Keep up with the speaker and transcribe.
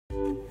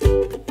Hello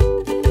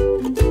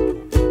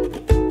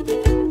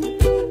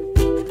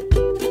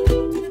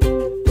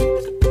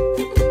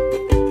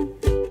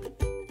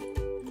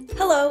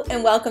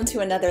and welcome to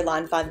another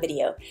lawnfawn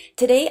video.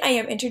 Today I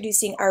am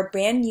introducing our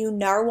brand new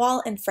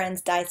Narwhal and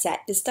Friends die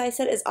set. This die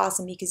set is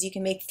awesome because you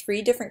can make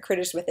 3 different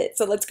critters with it,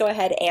 so let's go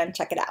ahead and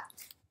check it out.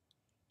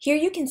 Here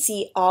you can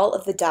see all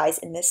of the dies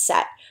in this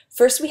set.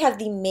 First we have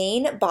the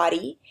main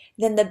body,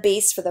 then the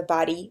base for the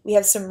body. We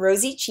have some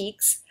rosy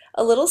cheeks,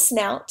 a little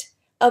snout,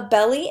 a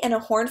belly and a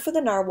horn for the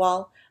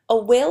narwhal, a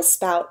whale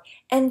spout,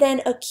 and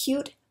then a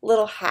cute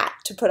little hat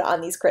to put on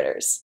these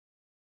critters.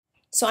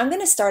 So I'm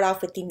going to start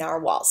off with the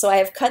narwhal. So I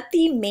have cut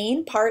the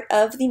main part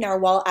of the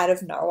narwhal out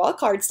of narwhal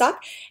cardstock,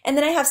 and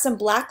then I have some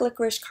black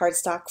licorice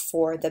cardstock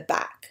for the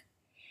back.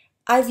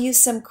 I've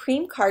used some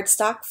cream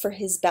cardstock for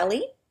his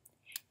belly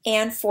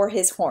and for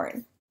his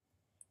horn.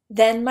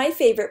 Then my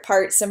favorite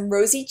part, some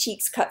rosy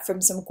cheeks cut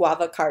from some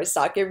guava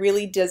cardstock. It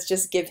really does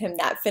just give him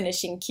that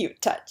finishing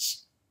cute touch.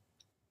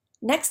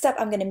 Next up,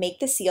 I'm going to make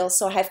the seal,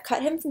 so I have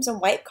cut him from some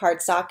white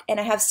cardstock,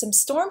 and I have some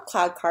storm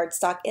cloud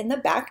cardstock in the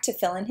back to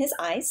fill in his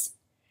eyes.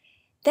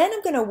 Then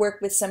I'm going to work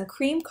with some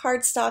cream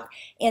cardstock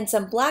and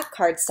some black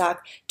cardstock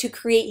to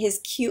create his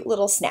cute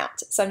little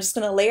snout. So I'm just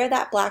going to layer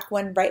that black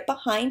one right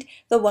behind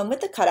the one with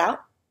the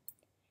cutout,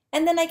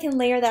 and then I can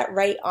layer that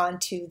right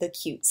onto the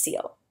cute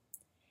seal.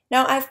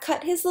 Now I've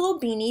cut his little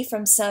beanie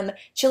from some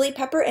chili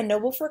pepper and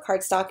noble fir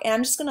cardstock, and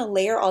I'm just going to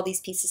layer all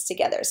these pieces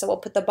together. So we'll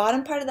put the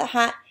bottom part of the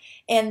hat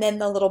and then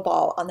the little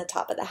ball on the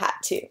top of the hat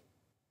too.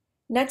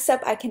 Next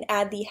up, I can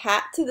add the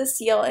hat to the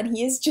seal, and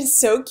he is just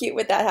so cute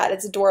with that hat.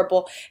 It's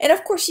adorable. And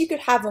of course, you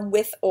could have him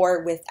with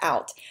or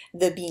without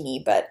the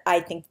beanie, but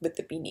I think with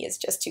the beanie is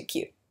just too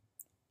cute.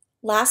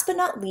 Last but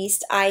not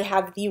least, I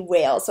have the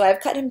whale. So I've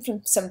cut him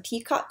from some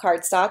peacock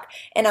cardstock,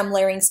 and I'm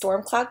layering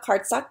storm cloud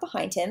cardstock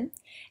behind him.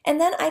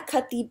 And then I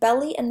cut the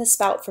belly and the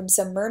spout from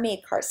some mermaid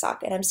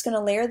cardstock, and I'm just going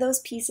to layer those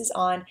pieces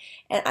on,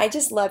 and I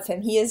just love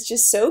him. He is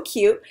just so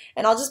cute,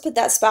 and I'll just put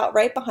that spout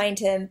right behind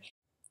him.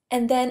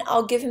 And then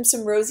I'll give him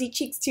some rosy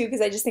cheeks too, because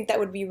I just think that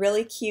would be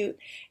really cute.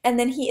 And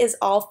then he is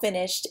all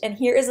finished. And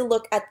here is a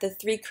look at the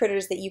 3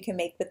 critters that you can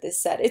make with this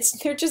set.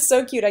 They're just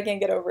so cute, I can't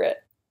get over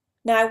it.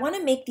 Now I want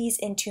to make these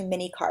into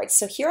mini cards.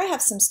 So here I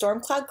have some storm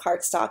cloud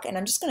cardstock, and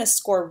I'm just going to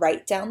score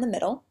right down the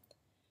middle.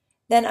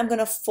 Then I'm going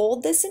to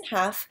fold this in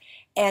half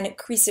and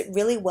crease it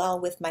really well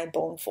with my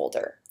bone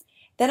folder.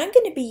 Then I'm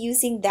going to be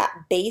using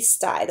that base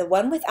die, the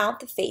one without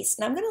the face,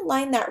 and I'm going to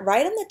line that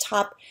right on the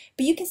top,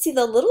 but you can see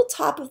the little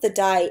top of the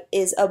die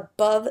is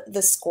above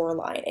the score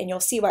line, and you'll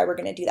see why we're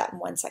going to do that in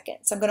 1 second.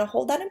 So I'm going to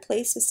hold that in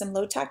place with some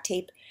low tack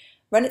tape,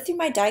 run it through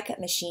my die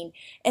cut machine,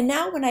 and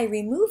now when I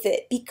remove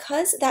it,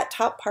 because that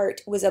top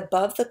part was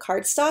above the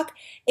cardstock,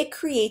 it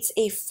creates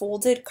a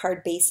folded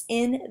card base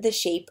in the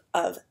shape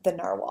of the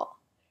narwhal.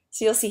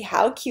 So you'll see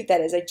how cute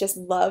that is. I just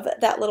love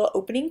that little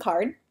opening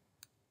card.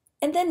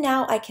 And then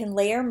now I can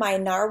layer my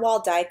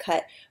narwhal die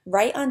cut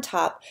right on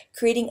top,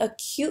 creating a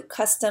cute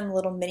custom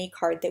little mini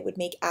card that would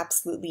make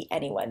absolutely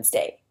anyone's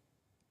day.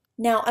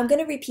 Now I'm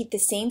going to repeat the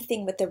same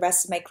thing with the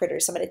rest of my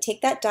critters. So I'm going to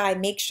take that die,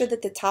 make sure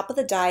that the top of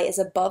the die is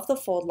above the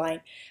fold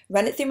line,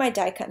 run it through my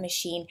die cut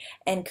machine,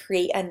 and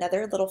create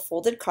another little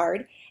folded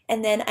card.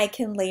 And then I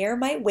can layer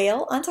my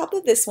whale on top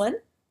of this one,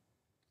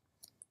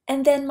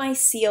 and then my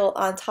seal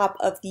on top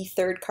of the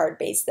 3rd card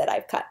base that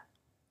I've cut.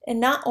 And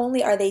not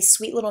only are they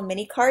sweet little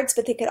mini cards,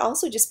 but they could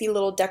also just be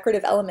little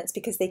decorative elements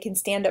because they can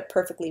stand up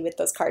perfectly with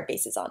those card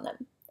bases on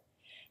them.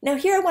 Now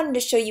here I wanted to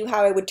show you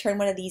how I would turn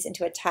one of these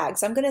into a tag.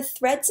 So I'm going to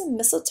thread some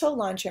mistletoe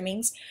lawn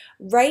trimmings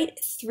right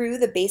through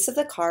the base of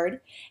the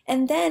card,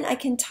 and then I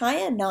can tie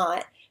a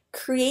knot,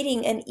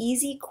 creating an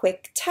easy,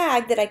 quick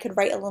tag that I could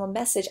write a little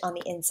message on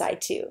the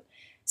inside too.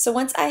 So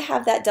once I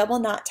have that double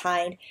knot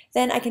tied,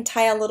 then I can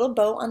tie a little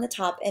bow on the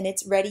top, and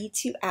it's ready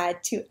to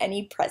add to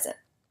any present.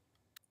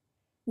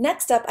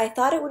 Next up, I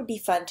thought it would be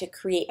fun to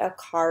create a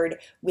card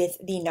with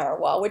the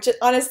narwhal, which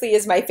honestly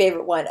is my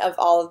favorite one of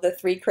all of the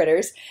 3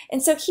 critters.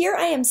 And so here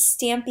I am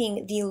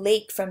stamping the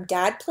lake from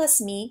Dad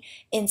Plus Me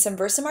in some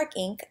Versamark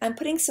ink. I'm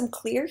putting some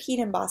clear heat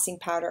embossing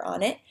powder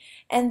on it,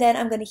 and then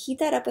I'm going to heat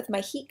that up with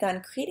my heat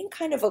gun, creating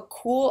kind of a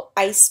cool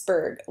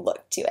iceberg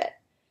look to it.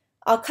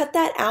 I'll cut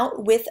that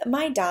out with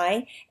my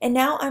die, and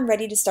now I'm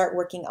ready to start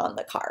working on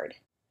the card.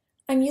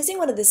 I'm using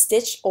one of the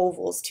stitched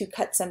ovals to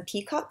cut some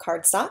peacock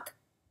cardstock.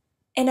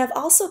 And I've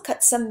also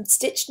cut some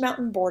stitched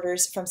mountain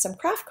borders from some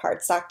craft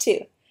cardstock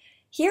too.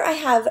 Here I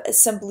have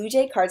some Blue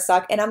Jay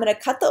cardstock, and I'm going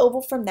to cut the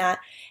oval from that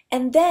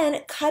and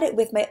then cut it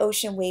with my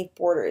ocean wave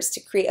borders to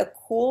create a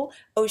cool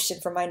ocean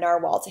for my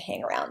narwhal to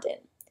hang around in.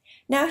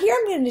 Now here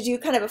I'm going to do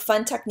kind of a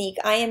fun technique.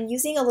 I am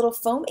using a little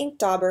foam ink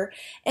dauber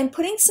and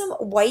putting some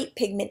white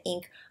pigment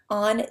ink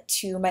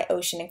onto my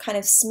ocean and kind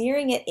of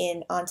smearing it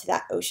in onto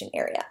that ocean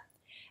area.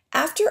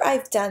 After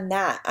I've done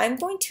that, I'm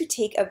going to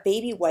take a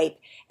baby wipe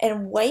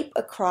and wipe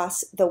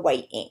across the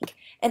white ink.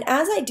 And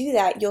as I do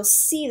that, you'll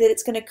see that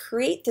it's going to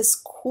create this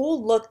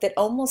cool look that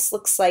almost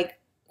looks like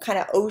kind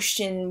of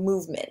ocean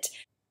movement.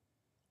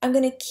 I'm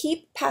going to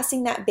keep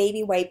passing that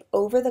baby wipe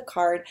over the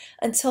card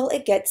until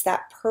it gets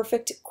that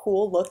perfect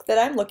cool look that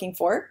I'm looking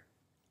for.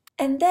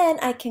 And then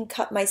I can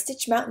cut my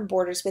stitch mountain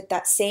borders with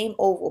that same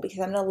oval because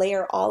I'm going to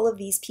layer all of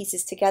these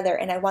pieces together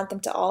and I want them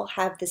to all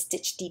have the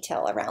stitch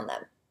detail around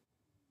them.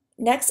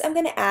 Next, I'm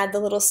going to add the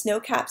little snow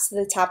caps to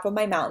the top of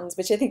my mountains,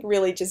 which I think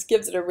really just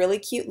gives it a really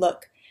cute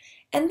look.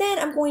 And then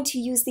I'm going to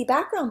use the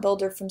background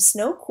builder from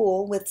Snow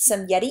Cool with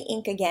some Yeti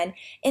ink again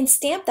and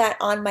stamp that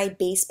on my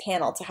base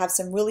panel to have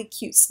some really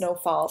cute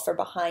snowfall for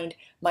behind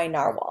my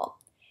narwhal.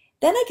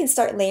 Then I can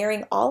start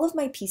layering all of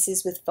my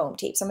pieces with foam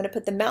tape. So I'm going to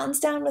put the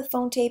mountains down with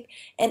foam tape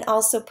and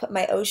also put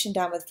my ocean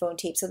down with foam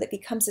tape so that it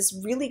becomes this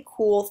really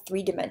cool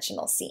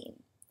three-dimensional scene.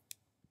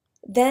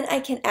 Then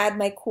I can add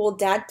my cool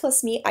Dad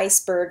Plus Me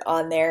iceberg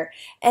on there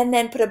and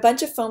then put a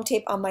bunch of foam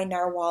tape on my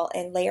narwhal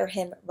and layer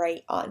him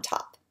right on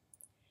top.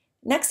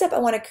 Next up, I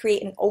want to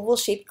create an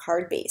oval-shaped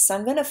card base. So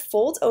I'm going to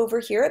fold over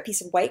here a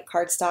piece of white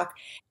cardstock,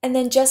 and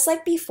then just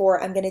like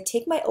before, I'm going to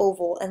take my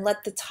oval and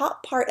let the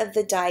top part of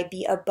the die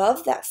be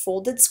above that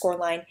folded score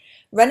line,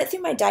 run it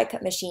through my die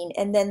cut machine,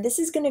 and then this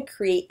is going to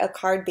create a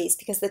card base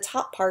because the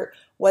top part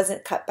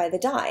wasn't cut by the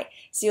die.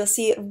 So you'll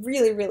see a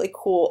really, really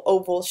cool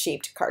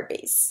oval-shaped card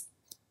base.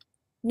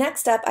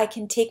 Next up, I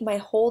can take my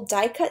whole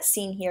die cut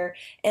scene here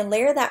and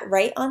layer that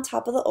right on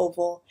top of the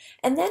oval.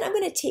 And then I'm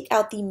going to take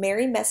out the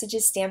Merry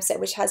Messages stamp set,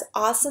 which has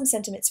awesome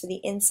sentiments for the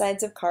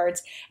insides of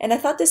cards. And I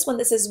thought this one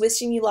that says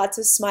wishing you lots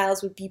of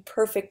smiles would be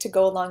perfect to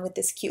go along with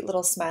this cute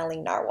little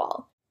smiling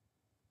narwhal.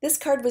 This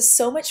card was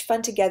so much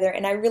fun together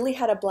and I really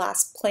had a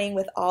blast playing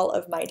with all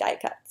of my die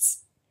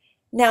cuts.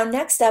 Now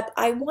next up,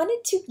 I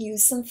wanted to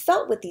use some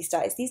felt with these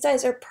dies. These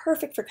dies are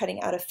perfect for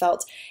cutting out of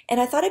felt, and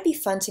I thought it'd be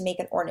fun to make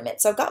an ornament.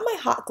 So I've got my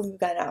hot glue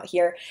gun out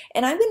here,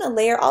 and I'm going to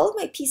layer all of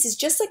my pieces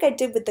just like I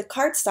did with the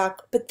cardstock,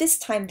 but this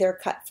time they're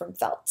cut from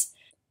felt.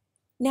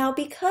 Now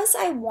because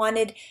I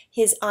wanted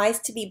his eyes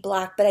to be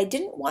black, but I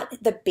didn't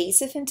want the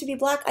base of him to be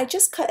black, I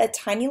just cut a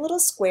tiny little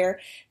square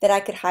that I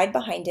could hide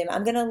behind him.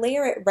 I'm going to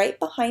layer it right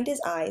behind his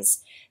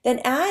eyes,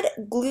 then add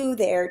glue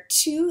there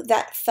to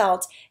that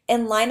felt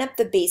and line up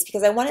the base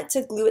because I want it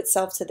to glue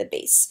itself to the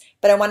base,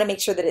 but I want to make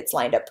sure that it's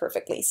lined up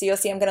perfectly. So you'll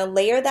see I'm going to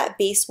layer that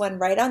base one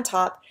right on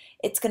top.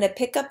 It's going to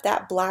pick up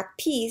that black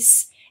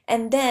piece,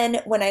 and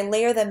then when I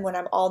layer them, when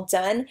I'm all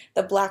done,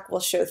 the black will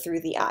show through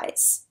the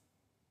eyes.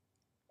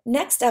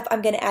 Next up,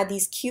 I'm going to add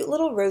these cute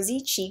little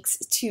rosy cheeks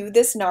to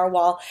this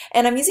narwhal,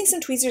 and I'm using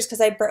some tweezers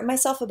because I burnt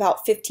myself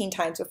about 15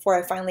 times before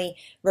I finally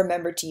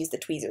remembered to use the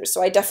tweezers,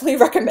 so I definitely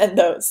recommend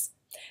those.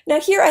 Now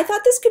here, I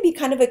thought this could be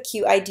kind of a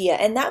cute idea,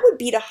 and that would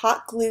be to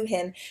hot glue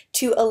him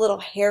to a little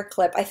hair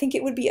clip. I think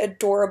it would be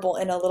adorable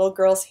in a little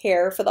girl's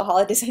hair for the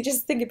holidays. I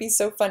just think it'd be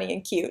so funny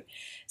and cute.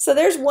 So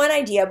there's one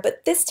idea,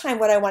 but this time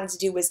what I wanted to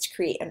do was to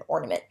create an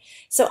ornament.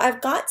 So I've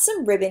got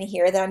some ribbon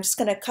here that I'm just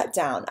going to cut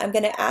down. I'm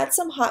going to add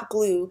some hot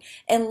glue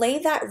and lay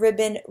that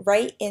ribbon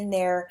right in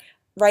there,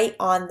 right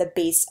on the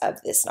base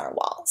of this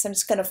narwhal. So I'm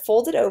just going to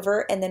fold it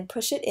over and then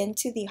push it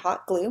into the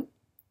hot glue.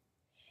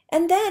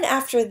 And then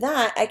after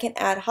that, I can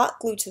add hot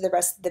glue to the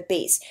rest of the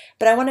base.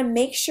 But I want to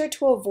make sure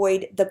to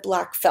avoid the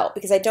black felt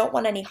because I don't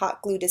want any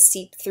hot glue to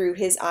seep through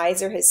his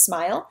eyes or his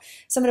smile.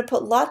 So I'm going to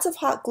put lots of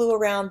hot glue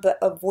around, but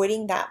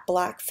avoiding that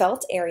black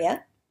felt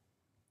area.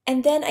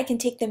 And then I can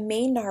take the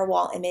main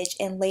narwhal image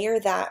and layer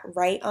that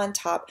right on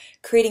top,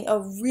 creating a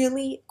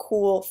really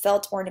cool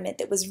felt ornament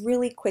that was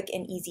really quick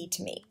and easy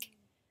to make.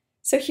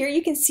 So here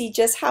you can see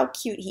just how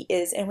cute he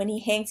is, and when he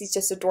hangs he's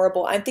just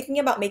adorable. I'm thinking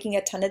about making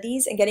a ton of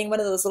these and getting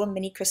one of those little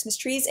mini Christmas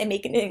trees and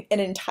making an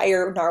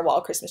entire narwhal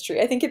Christmas tree.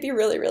 I think it'd be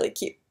really, really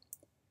cute.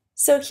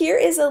 So here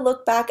is a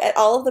look back at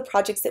all of the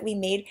projects that we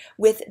made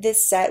with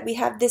this set. We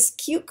have this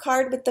cute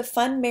card with the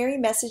fun Merry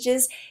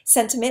Messages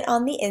sentiment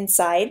on the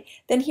inside.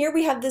 Then here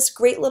we have this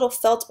great little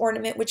felt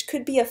ornament, which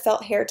could be a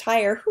felt hair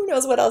tie, or who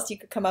knows what else you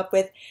could come up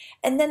with.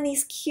 And then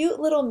these cute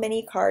little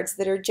mini cards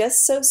that are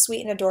just so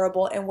sweet and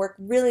adorable and work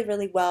really,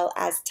 really well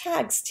as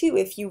tags too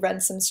if you run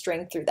some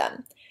string through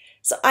them.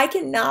 So I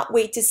cannot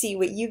wait to see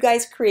what you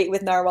guys create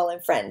with Narwhal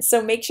and Friends,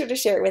 so make sure to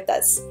share it with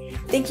us.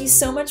 Thank you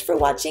so much for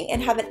watching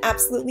and have an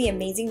absolutely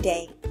amazing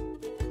day.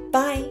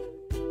 Bye!